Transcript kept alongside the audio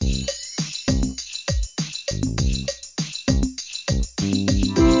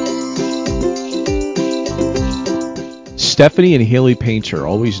Stephanie and Haley Painter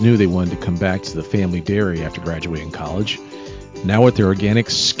always knew they wanted to come back to the family dairy after graduating college. Now with their organic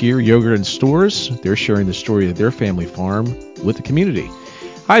skyr yogurt in stores, they're sharing the story of their family farm with the community.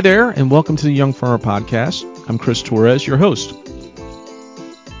 Hi there, and welcome to the Young Farmer Podcast. I'm Chris Torres, your host.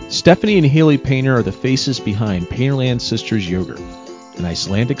 Stephanie and Haley Painter are the faces behind Painterland Sisters Yogurt, an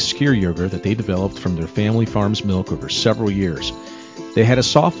Icelandic skyr yogurt that they developed from their family farm's milk over several years. They had a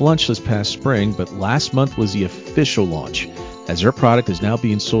soft launch this past spring, but last month was the official launch, as their product is now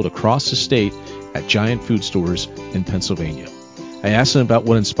being sold across the state at giant food stores in Pennsylvania. I asked them about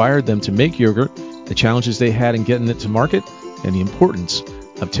what inspired them to make yogurt, the challenges they had in getting it to market, and the importance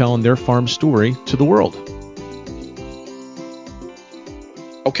of telling their farm story to the world.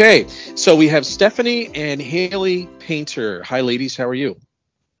 Okay, so we have Stephanie and Haley Painter. Hi, ladies. How are you?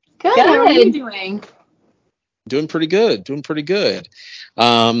 Good. How are you doing? Doing pretty good. It's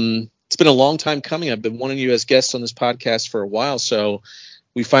been a long time coming. I've been wanting you as guests on this podcast for a while, so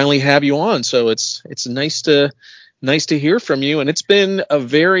we finally have you on. So it's nice to hear from you. And it's been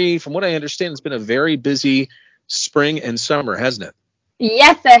from what I understand, it's been a very busy spring and summer, hasn't it?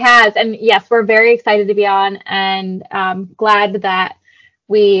 Yes, it has. And yes, we're very excited to be on, and glad that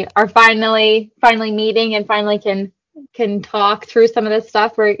we are finally meeting and finally can talk through some of this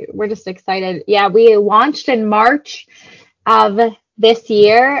stuff. We're just excited. Yeah, we launched in March of this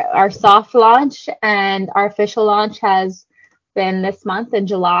year, our soft launch, and our official launch has been this month in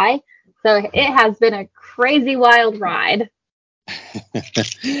July. So it has been a crazy wild ride.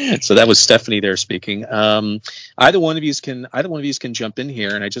 So that was Stephanie there speaking. Either one of you can jump in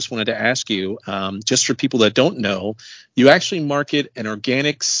here, and I just wanted to ask you, just for people that don't know, you actually market an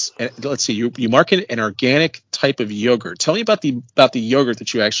organics. Let's see, you market an organic type of yogurt. Tell me about the yogurt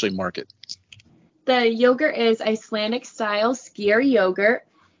that you actually market. The yogurt is Icelandic style skyr yogurt.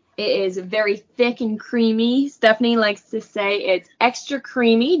 It is very thick and creamy. Stephanie likes to say it's extra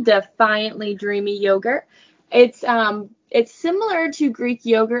creamy, defiantly dreamy yogurt. It's similar to Greek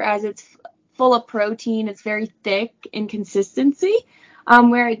yogurt as it's full of protein. It's very thick in consistency.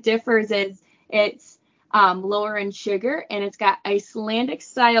 Where it differs is it's lower in sugar, and it's got Icelandic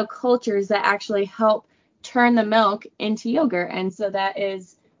style cultures that actually help turn the milk into yogurt. And so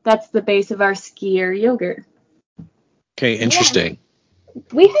that's the base of our skyr yogurt. Okay, interesting.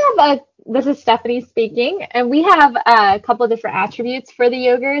 Yeah. This is Stephanie speaking, and we have a couple of different attributes for the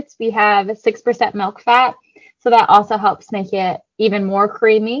yogurts. We have 6% milk fat, so that also helps make it even more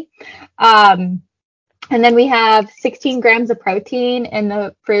creamy. And then we have 16 grams of protein in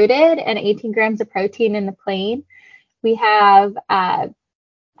the fruited and 18 grams of protein in the plain. We have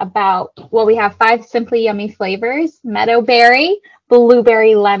we have 5 Simply Yummy flavors: meadowberry,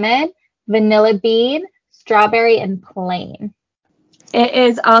 blueberry lemon, vanilla bean, strawberry, and plain. It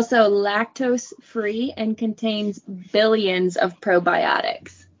is also lactose free and contains billions of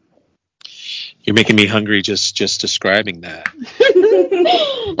probiotics. You're making me hungry just describing that.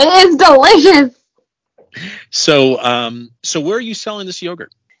 It is delicious. So where are you selling this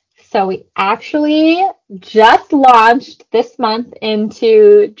yogurt? So we actually just launched this month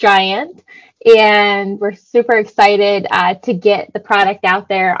into Giant, and we're super excited to get the product out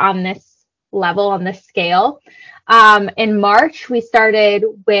there on this level, on this scale. In March, we started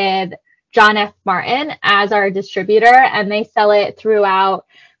with John F. Martin as our distributor, and they sell it throughout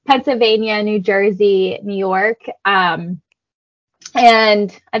Pennsylvania, New Jersey, New York, and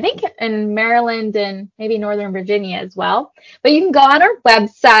I think in Maryland and maybe Northern Virginia as well. But you can go on our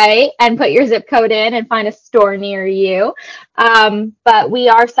website and put your zip code in and find a store near you. But we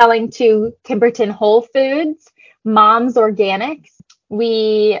are selling to Timberton Whole Foods, Mom's Organics.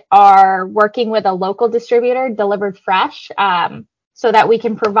 We are working with a local distributor, Delivered Fresh, so that we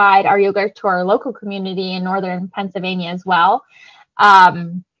can provide our yogurt to our local community in Northern Pennsylvania as well.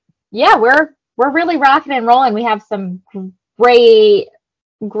 We're really rocking and rolling. We have some great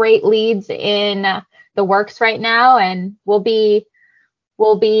leads in the works right now, and we'll be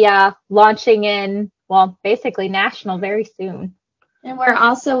launching in, basically national very soon. And we're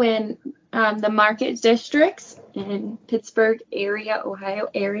also in the market districts in Pittsburgh area, Ohio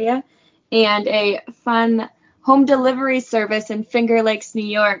area, and a fun home delivery service in Finger Lakes, New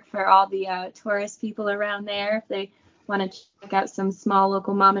York, for all the tourist people around there if they want to check out some small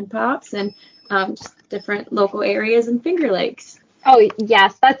local mom and pops and just different local areas in Finger Lakes. Oh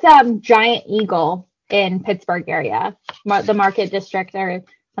yes, that's Giant Eagle in Pittsburgh area. The market district, are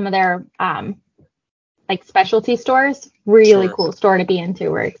some of their specialty stores. Really cool store to be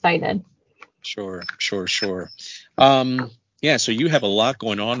into. We're excited. Sure. So you have a lot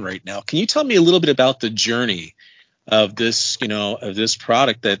going on right now. Can you tell me a little bit about the journey of this, of this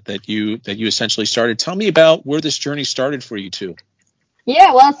product that you essentially started. Tell me about where this journey started for you two.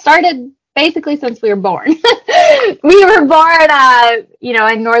 Yeah, well, it started basically since we were born. We were born,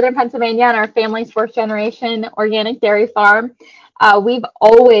 in northern Pennsylvania on our family's fourth generation organic dairy farm. We've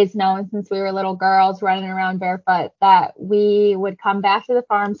always known since we were little girls running around barefoot that we would come back to the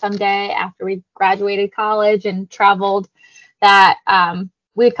farm someday after we graduated college and traveled, that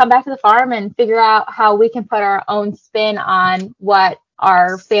we'd come back to the farm and figure out how we can put our own spin on what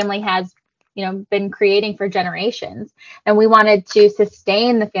our family has been creating for generations. And we wanted to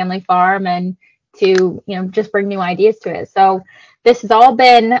sustain the family farm and to just bring new ideas to it. So this has all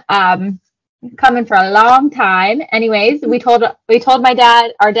been coming for a long time. Anyways, we told our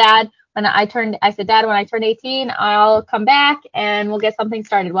dad, I said, Dad, when I turn 18, I'll come back and we'll get something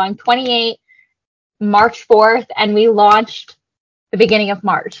started. Well, I'm 28, March 4th, and we launched the beginning of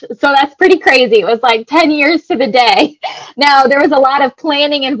March. So that's pretty crazy. It was like 10 years to the day. Now, there was a lot of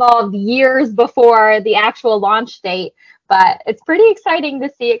planning involved years before the actual launch date, but it's pretty exciting to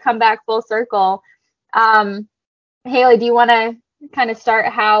see it come back full circle. Haley, do you want to kind of start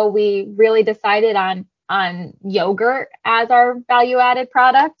how we really decided on yogurt as our value-added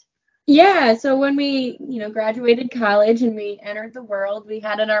product? Yeah, so when we, graduated college and we entered the world, we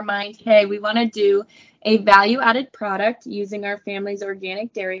had in our mind, hey, we want to do a value-added product using our family's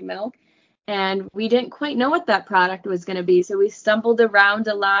organic dairy milk. And we didn't quite know what that product was going to be. So we stumbled around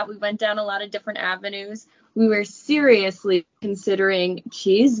a lot. We went down a lot of different avenues. We were seriously considering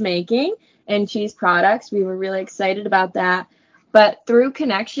cheese making and cheese products. We were really excited about that. But through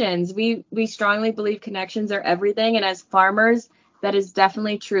connections, we strongly believe connections are everything. And as farmers, that is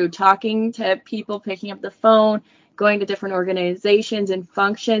definitely true. Talking to people, picking up the phone, going to different organizations and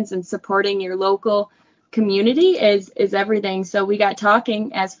functions and supporting your local community is everything. So we got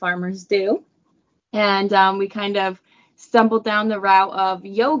talking, as farmers do, and we kind of stumbled down the route of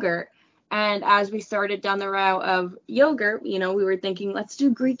yogurt. And as we started down the route of yogurt, we were thinking, let's do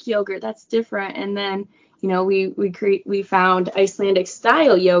Greek yogurt. That's different. And then, we found Icelandic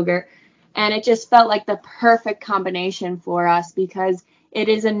style yogurt. And it just felt like the perfect combination for us because it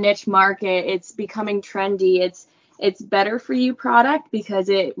is a niche market. It's becoming trendy. It's better for you product because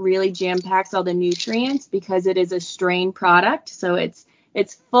it really jam packs all the nutrients because it is a strain product. So it's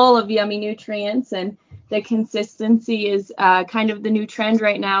full of yummy nutrients, and the consistency is kind of the new trend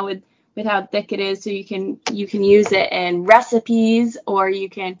right now with how thick it is. So you can use it in recipes, or you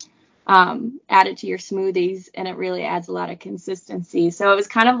can add it to your smoothies, and it really adds a lot of consistency. So it was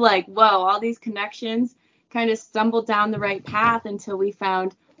kind of like, whoa, all these connections kind of stumbled down the right path until we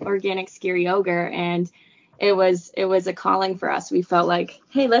found organic skyr yogurt, and it was a calling for us. We felt like,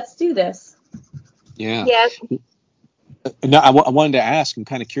 hey, let's do this. Yeah. Yes. No, I wanted to ask, I'm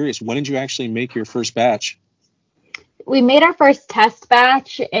kind of curious, when did you actually make your first batch? We made our first test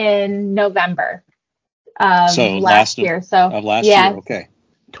batch in November of last year. So of last yeah, year, okay.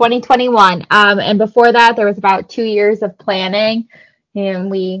 2021. And before that, there was about 2 years of planning, and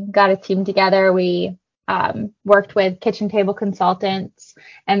we got a team together. We worked with kitchen table consultants,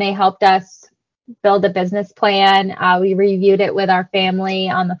 and they helped us build a business plan. We reviewed it with our family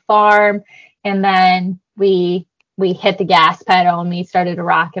on the farm, and then we hit the gas pedal and we started to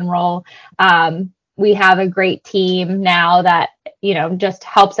rock and roll. We have a great team now that just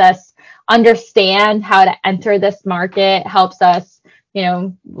helps us understand how to enter this market, helps us,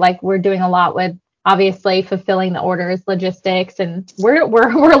 like we're doing a lot with obviously fulfilling the orders, logistics, and we're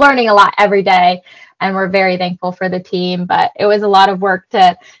learning a lot every day, and we're very thankful for the team. But it was a lot of work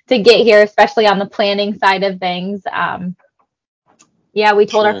to get here, especially on the planning side of things. We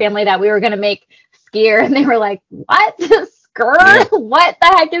told our family that we were going to make skyr, and they were like, "What? Skyr? Yeah. What the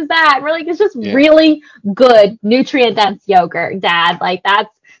heck is that?" And we're like, "It's just really good, nutrient dense yogurt, Dad. Like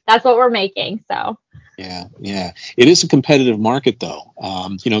that's what we're making." So. Yeah. It is a competitive market, though.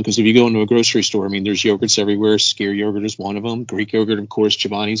 Because if you go into a grocery store, I mean, there's yogurts everywhere. Skyr yogurt is one of them. Greek yogurt, of course,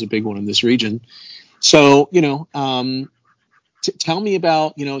 Giovanni's a big one in this region. So, tell me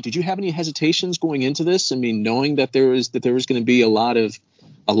about, did you have any hesitations going into this? I mean, knowing that there was going to be a lot of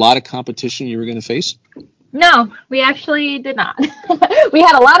competition you were going to face? No, we actually did not. We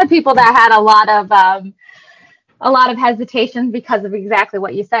had a lot of people that had a lot of hesitations because of exactly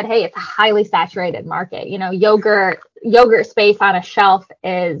what you said. Hey, it's a highly saturated market. Yogurt space on a shelf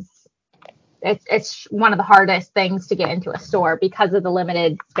it's one of the hardest things to get into a store because of the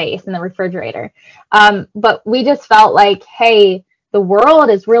limited space in the refrigerator. But we just felt like, hey, the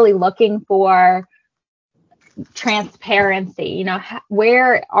world is really looking for transparency.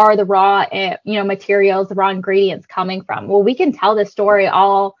 Where are the raw, materials, the raw ingredients coming from? Well, we can tell the story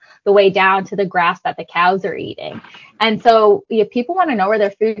all the way down to the grass that the cows are eating. And so people want to know where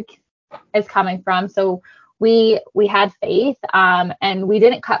their food is coming from. So we had faith, and we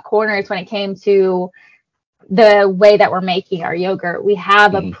didn't cut corners when it came to the way that we're making our yogurt. We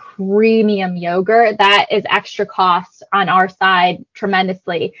have a premium yogurt that is extra cost on our side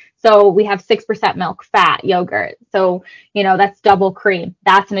tremendously. So we have 6% milk fat yogurt. So, that's double cream.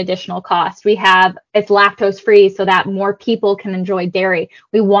 That's an additional cost. It's lactose free so that more people can enjoy dairy.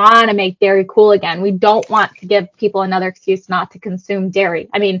 We want to make dairy cool again. We don't want to give people another excuse not to consume dairy.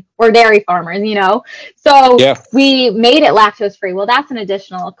 I mean, we're dairy farmers, So we made it lactose free. Well, that's an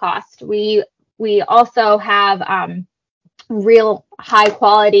additional cost. We also have real high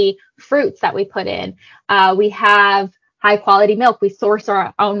quality fruits that we put in. We have high quality milk. We source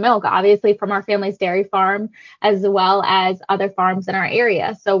our own milk, obviously, from our family's dairy farm, as well as other farms in our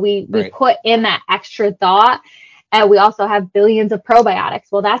area. So we put in that extra thought. And we also have billions of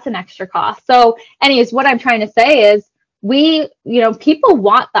probiotics. Well, that's an extra cost. So anyways, what I'm trying to say is people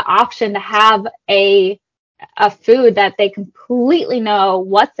want the option to have a food that they completely know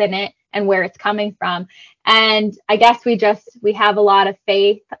what's in it and where it's coming from. And I guess we have a lot of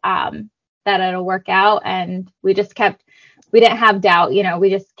faith that it'll work out. And we didn't have doubt, we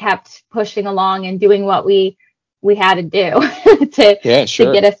just kept pushing along and doing what we had to do to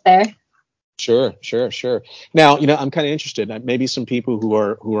get us there. Sure. Now, I'm kind of interested. Maybe some people who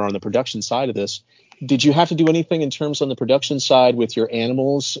are on the production side of this, did you have to do anything in terms on the production side with your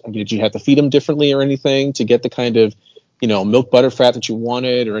animals? Did you have to feed them differently or anything to get the kind of milk butter fat that you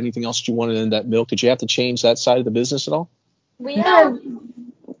wanted, or anything else that you wanted in that milk? Did you have to change that side of the business at all? Like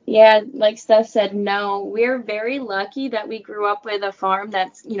Steph said, no. We're very lucky that we grew up with a farm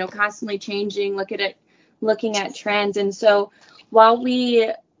that's, constantly changing, looking at trends. And so while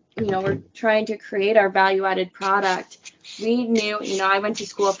we, we're trying to create our value-added product, we knew, I went to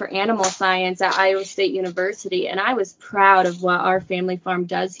school for animal science at Iowa State University, and I was proud of what our family farm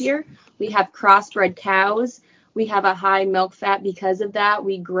does here. We have crossbred cows. We have a high milk fat because of that.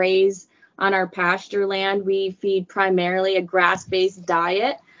 We graze on our pasture land. We feed primarily a grass-based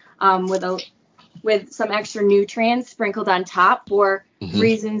diet with some extra nutrients sprinkled on top for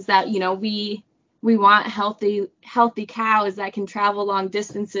reasons that, we want healthy cows that can travel long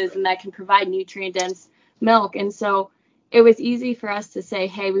distances and that can provide nutrient-dense milk. And so it was easy for us to say,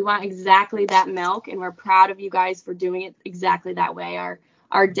 hey, we want exactly that milk, and we're proud of you guys for doing it exactly that way.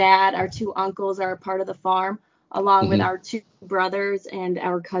 Our dad, our two uncles are a part of the farm, along with our two brothers and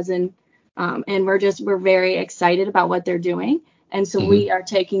our cousin. And we're very excited about what they're doing. And so we are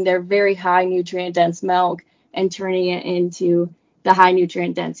taking their very high nutrient dense milk and turning it into the high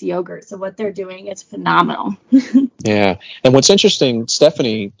nutrient dense yogurt. So what they're doing is phenomenal. Yeah. And what's interesting,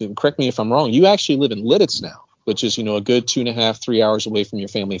 Stephanie, correct me if I'm wrong, you actually live in Lititz now, which is, a good 2.5-3 hours away from your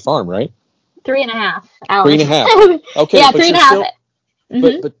family farm, right? 3.5 hours. 3.5. Okay. Yeah,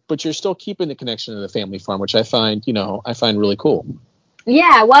 3.5. But you're still keeping the connection to the family farm, which I find really cool.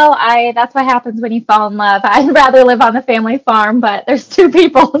 Yeah, well, that's what happens when you fall in love. I'd rather live on the family farm, but there's two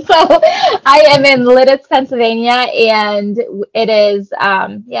people. So I am in Lititz, Pennsylvania, and it is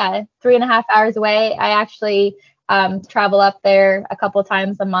 3.5 hours away. I actually travel up there a couple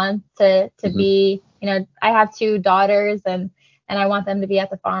times a month to be, I have two daughters, and I want them to be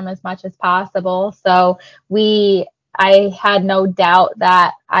at the farm as much as possible. So I had no doubt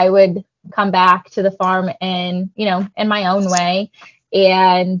that I would come back to the farm in my own way,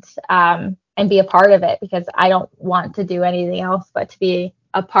 and be a part of it, because I don't want to do anything else but to be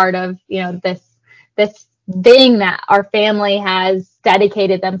a part of, this thing that our family has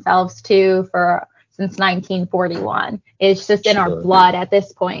dedicated themselves to since 1941. It's just in our blood at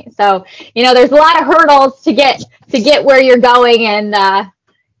this point. So, there's a lot of hurdles to get where you're going, and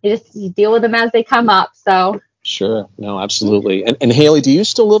you deal with them as they come up. So. Sure. No, absolutely. And Haley, do you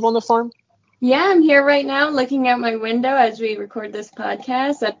still live on the farm? Yeah, I'm here right now looking out my window as we record this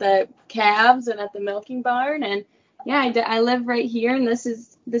podcast at the calves and at the milking barn. And yeah, I live right here, and this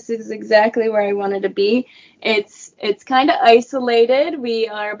is exactly where I wanted to be. It's kind of isolated. We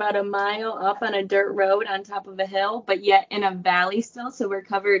are about a mile up on a dirt road on top of a hill, but yet in a valley still. So we're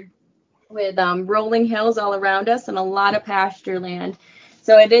covered with rolling hills all around us and a lot of pasture land.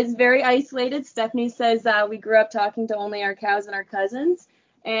 So it is very isolated. Stephanie says we grew up talking to only our cows and our cousins.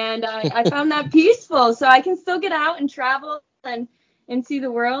 And I found that peaceful. So I can still get out and travel and see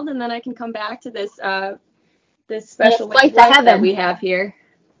the world. And then I can come back to this special life that we have here.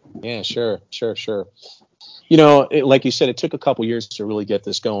 Yeah, sure. Like you said, it took a couple years to really get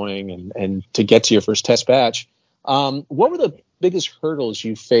this going and to get to your first test batch. What were the biggest hurdles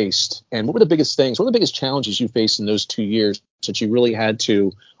you faced, and what were the biggest challenges you faced in those 2 years that you really had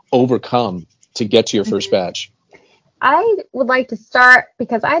to overcome to get to your first batch? I would like to start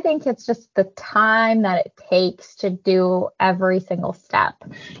because I think it's just the time that it takes to do every single step.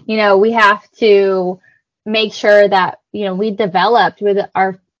 We have to make sure that, we developed with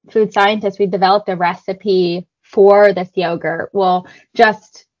our food scientists, we developed a recipe for this yogurt. Well,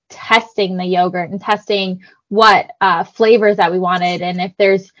 just testing the yogurt and testing what flavors that we wanted. And if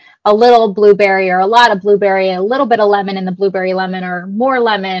there's a little blueberry or a lot of blueberry, a little bit of lemon in the blueberry lemon or more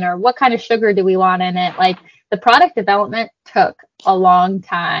lemon, or what kind of sugar do we want in it? Like, the product development took a long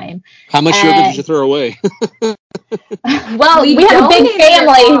time. How much yogurt did you throw away? Well, we have a big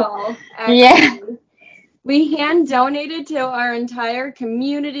family. Yeah. We hand donated to our entire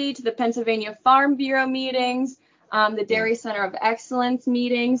community, to the Pennsylvania Farm Bureau meetings, the Dairy Center of Excellence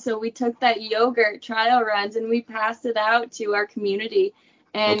meetings. So we took that yogurt trial runs and we passed it out to our community.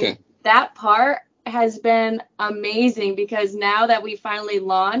 And that part has been amazing, because now that we finally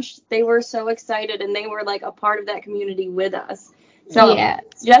launched, they were so excited and they were like a part of that community with us. So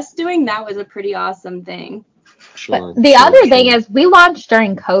just doing that was a pretty awesome thing. Sure. But the other thing is we launched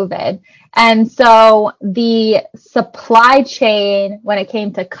during COVID. And so the supply chain, when it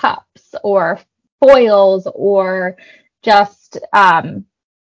came to cups or foils or just, what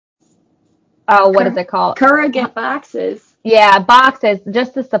is it called? Corrugate boxes. Yeah, boxes.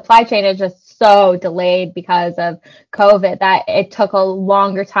 Just the supply chain is just so delayed because of COVID that it took a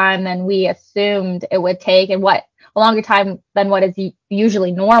longer time than we assumed it would take, and a longer time than what is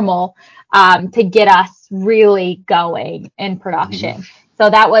usually normal to get us really going in production. Mm-hmm. So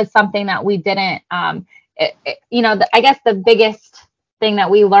that was something that we didn't, I guess the biggest thing that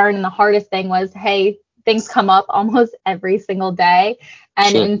we learned and the hardest thing was, hey, things come up almost every single day.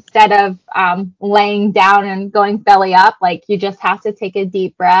 And instead of laying down and going belly up, like, you just have to take a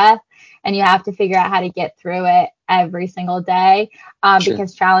deep breath and you have to figure out how to get through it every single day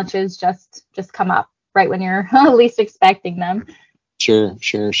because challenges just come up right when you're least expecting them. Sure.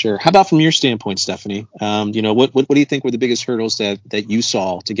 How about from your standpoint, Stephanie? What do you think were the biggest hurdles that you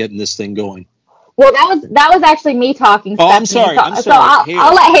saw to getting this thing going? Well, that was actually me talking. Oh, Stephanie. I'm sorry. So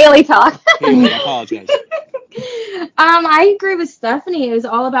I'll let Haley talk. Haley, I apologize. I agree with Stephanie. It was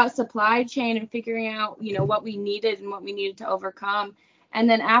all about supply chain and figuring out, what we needed and what we needed to overcome. And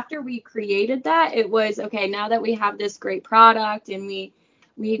then after we created that, it was okay. Now that we have this great product, and we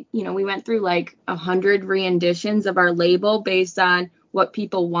went through like 100 renditions of our label based on what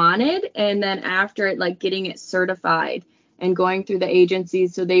people wanted, and then after it, like, getting it certified and going through the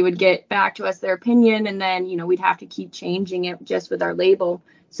agencies so they would get back to us their opinion, and then we'd have to keep changing it just with our label.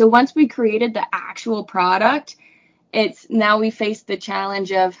 So once we created the actual product, it's now we face the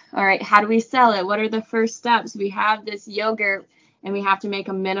challenge of, all right, how do we sell it? What are the first steps? We have this yogurt and we have to make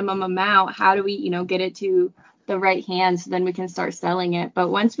a minimum amount. How do we, get it to the right hands so then we can start selling it? But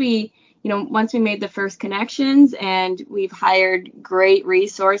once we made the first connections and we've hired great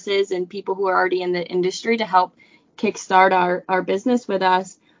resources and people who are already in the industry to help kickstart our business with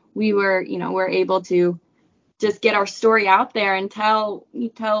us, we're able to just get our story out there and tell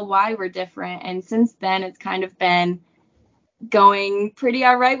why we're different. And since then, it's kind of been going pretty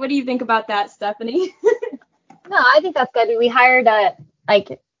all right. What do you think about that, Stephanie? No, I think that's good. We hired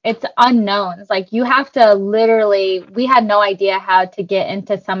it's unknowns. Like, you have to literally, we had no idea how to get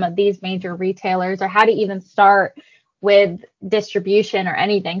into some of these major retailers or how to even start with distribution or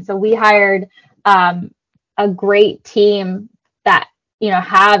anything. So we hired a great team that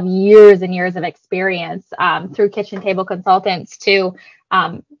have years and years of experience through Kitchen Table Consultants to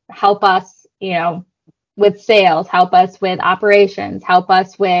help us, with sales, help us with operations, help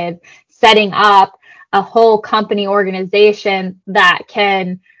us with setting up a whole company organization that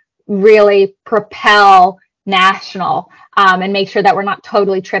can really propel national and make sure that we're not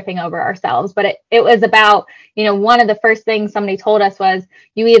totally tripping over ourselves. But it was about, one of the first things somebody told us was,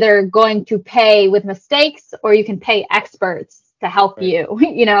 you either going to pay with mistakes or you can pay experts to help you,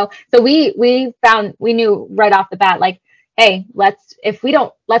 So we knew right off the bat, like, hey, let's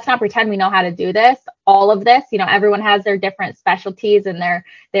not pretend we know how to do this, all of this, everyone has their different specialties and their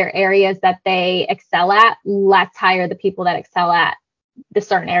areas that they excel at. Let's hire the people that excel at the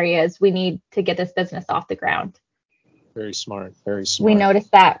certain areas we need to get this business off the ground. Very smart. We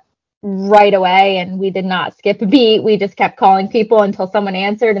noticed that right away, and we did not skip a beat. We just kept calling people until someone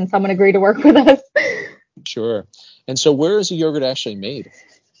answered and someone agreed to work with us. Sure. And so where is the yogurt actually made?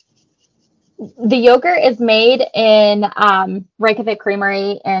 The yogurt is made in Reykjavik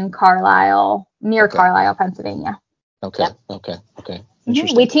Creamery in Carlisle, near Okay. Carlisle, Pennsylvania. Okay. Yep. Okay. We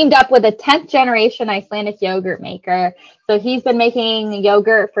Interesting. teamed up with a 10th generation Icelandic yogurt maker. So he's been making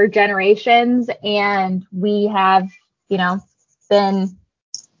yogurt for generations, and we have, been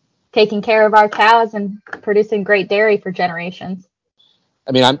taking care of our cows and producing great dairy for generations.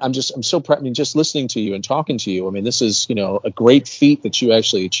 I mean, I'm so proud. I mean, just listening to you and talking to you. I mean, this is, a great feat that you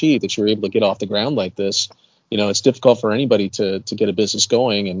actually achieved, that you were able to get off the ground like this. It's difficult for anybody to get a business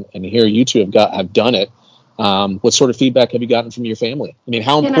going, and here you two have done it. What sort of feedback have you gotten from your family? I mean,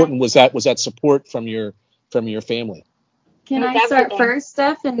 how important was that support from your family? Can I start first,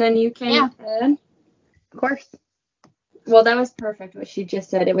 Steph, and then you can add? Of course. Well, that was perfect what she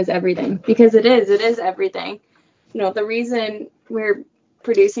just said. It was everything, because it is everything. The reason we're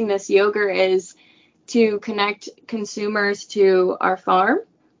producing this yogurt is to connect consumers to our farm,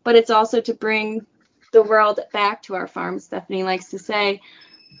 but it's also to bring the world back to our farm, Stephanie likes to say.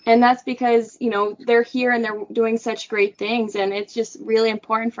 And that's because, they're here and they're doing such great things, and it's just really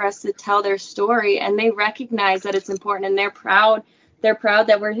important for us to tell their story, and they recognize that it's important, and they're proud. They're proud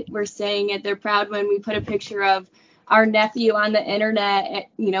that we're saying it. They're proud when we put a picture of our nephew on the internet,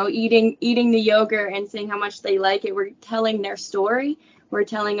 eating the yogurt and saying how much they like it. We're telling their story. We're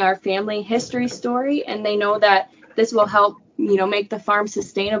telling our family history story, and they know that this will help, make the farm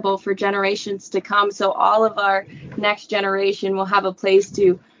sustainable for generations to come. So all of our next generation will have a place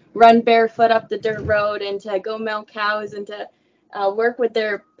to run barefoot up the dirt road and to go milk cows and to work with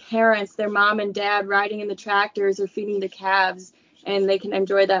their parents, their mom and dad, riding in the tractors or feeding the calves, and they can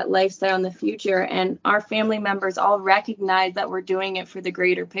enjoy that lifestyle in the future. And our family members all recognize that we're doing it for the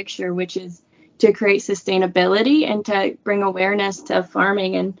greater picture, which is to create sustainability and to bring awareness to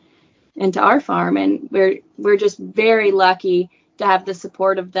farming and to our farm. And we're just very lucky to have the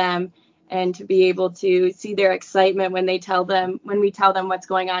support of them and to be able to see their excitement when we tell them what's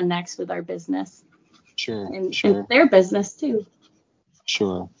going on next with our business. Sure. And their business too.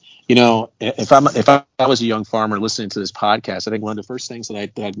 Sure. If I was a young farmer listening to this podcast, I think one of the first things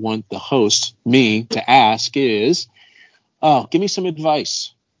that I'd want the host, me, to ask is, give me some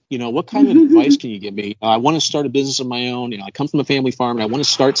advice. What kind of advice can you give me? I want to start a business of my own. I come from a family farm and I want to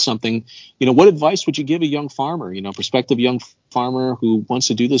start something. What advice would you give a young farmer, prospective young farmer who wants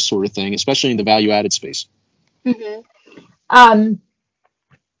to do this sort of thing, especially in the value added space? Mm-hmm.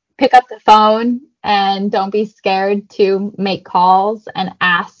 Pick up the phone and don't be scared to make calls and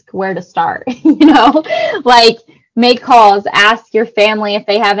ask where to start. Make calls, ask your family if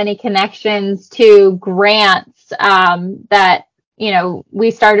they have any connections to grants that,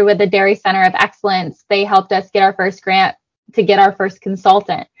 we started with the Dairy Center of Excellence. They helped us get our first grant to get our first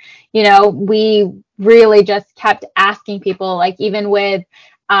consultant. We really just kept asking people, like even with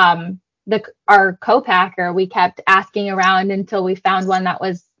our co-packer, we kept asking around until we found one that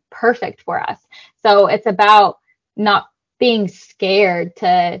was perfect for us. So it's about not being scared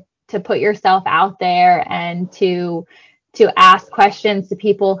to put yourself out there and to ask questions to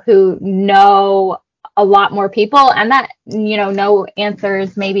people who know a lot more people, and that know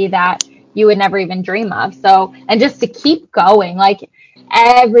answers maybe that you would never even dream of. So, and just to keep going, like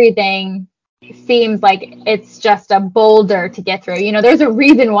everything seems like it's just a boulder to get through. There's a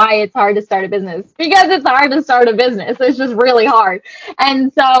reason why it's hard to start a business, because it's hard to start a business. It's just really hard.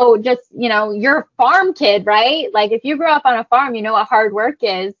 And so just, you're a farm kid, right? Like if you grew up on a farm, you know what hard work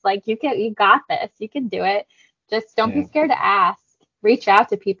is. Like you got this, you can do it. Just don't be scared to ask, reach out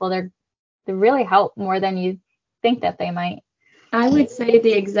to people. They really help more than you think that they might. I would say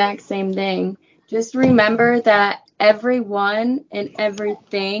the exact same thing. Just remember that everyone and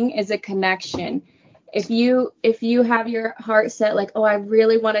everything is a connection. If you have your heart set like, oh, I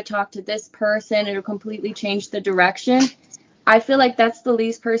really want to talk to this person, it'll completely change the direction. I feel like that's the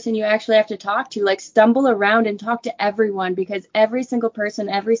least person you actually have to talk to. Like stumble around and talk to everyone, because every single person,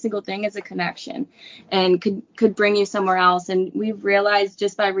 every single thing is a connection and could bring you somewhere else. And we've realized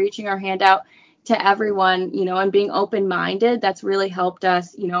just by reaching our hand out to everyone, and being open-minded, that's really helped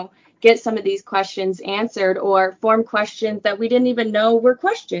us, get some of these questions answered or form questions that we didn't even know were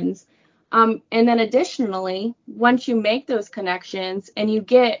questions. And then additionally, once you make those connections and you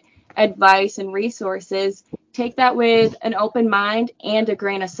get advice and resources, take that with an open mind and a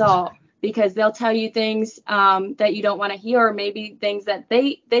grain of salt, because they'll tell you things that you don't want to hear, or maybe things that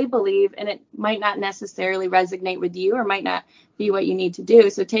they believe, and it might not necessarily resonate with you or might not be what you need to do.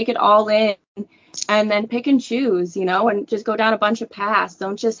 So take it all in and then pick and choose, and just go down a bunch of paths.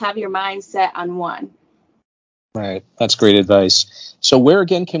 Don't just have your mind set on one. Right. That's great advice. So where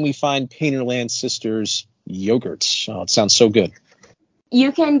again can we find Painterland Sisters yogurts? Oh, it sounds so good.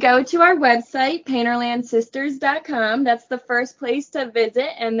 You can go to our website, painterlandsisters.com. That's the first place to visit,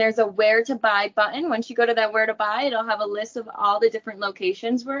 and there's a where to buy button. Once you go to that where to buy, it'll have a list of all the different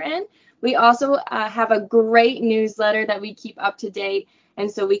locations we're in. We also have a great newsletter that we keep up to date,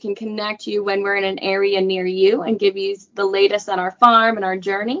 and so we can connect you when we're in an area near you and give you the latest on our farm and our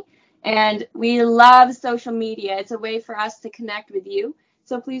journey. And we love social media. It's a way for us to connect with you.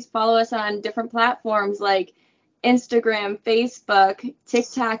 So please follow us on different platforms like Instagram, Facebook,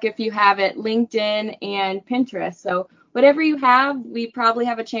 TikTok if you have it, LinkedIn, and Pinterest. So whatever you have, we probably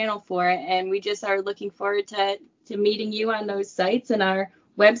have a channel for it, and we just are looking forward to meeting you on those sites and our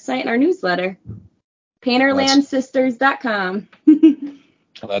website and our newsletter. Painterlandsisters.com.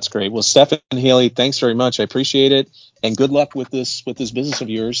 Well, that's great. Well, Steph and Haley, thanks very much. I appreciate it, and good luck with this business of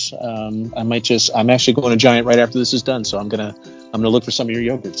yours. I'm actually going to Giant right after this is done, so I'm gonna look for some of your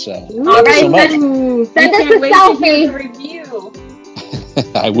yogurt. So All right, so much. send us a selfie. Review.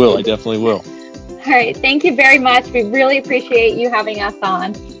 I will. I definitely will. All right, thank you very much. We really appreciate you having us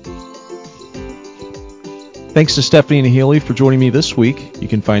on. Thanks to Stephanie and Haley for joining me this week. You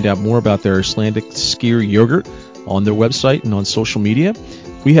can find out more about their Icelandic Skyr yogurt on their website and on social media.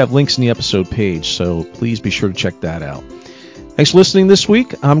 We have links in the episode page, so please be sure to check that out. Thanks for listening this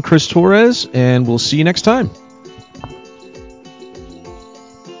week. I'm Chris Torres, and we'll see you next time.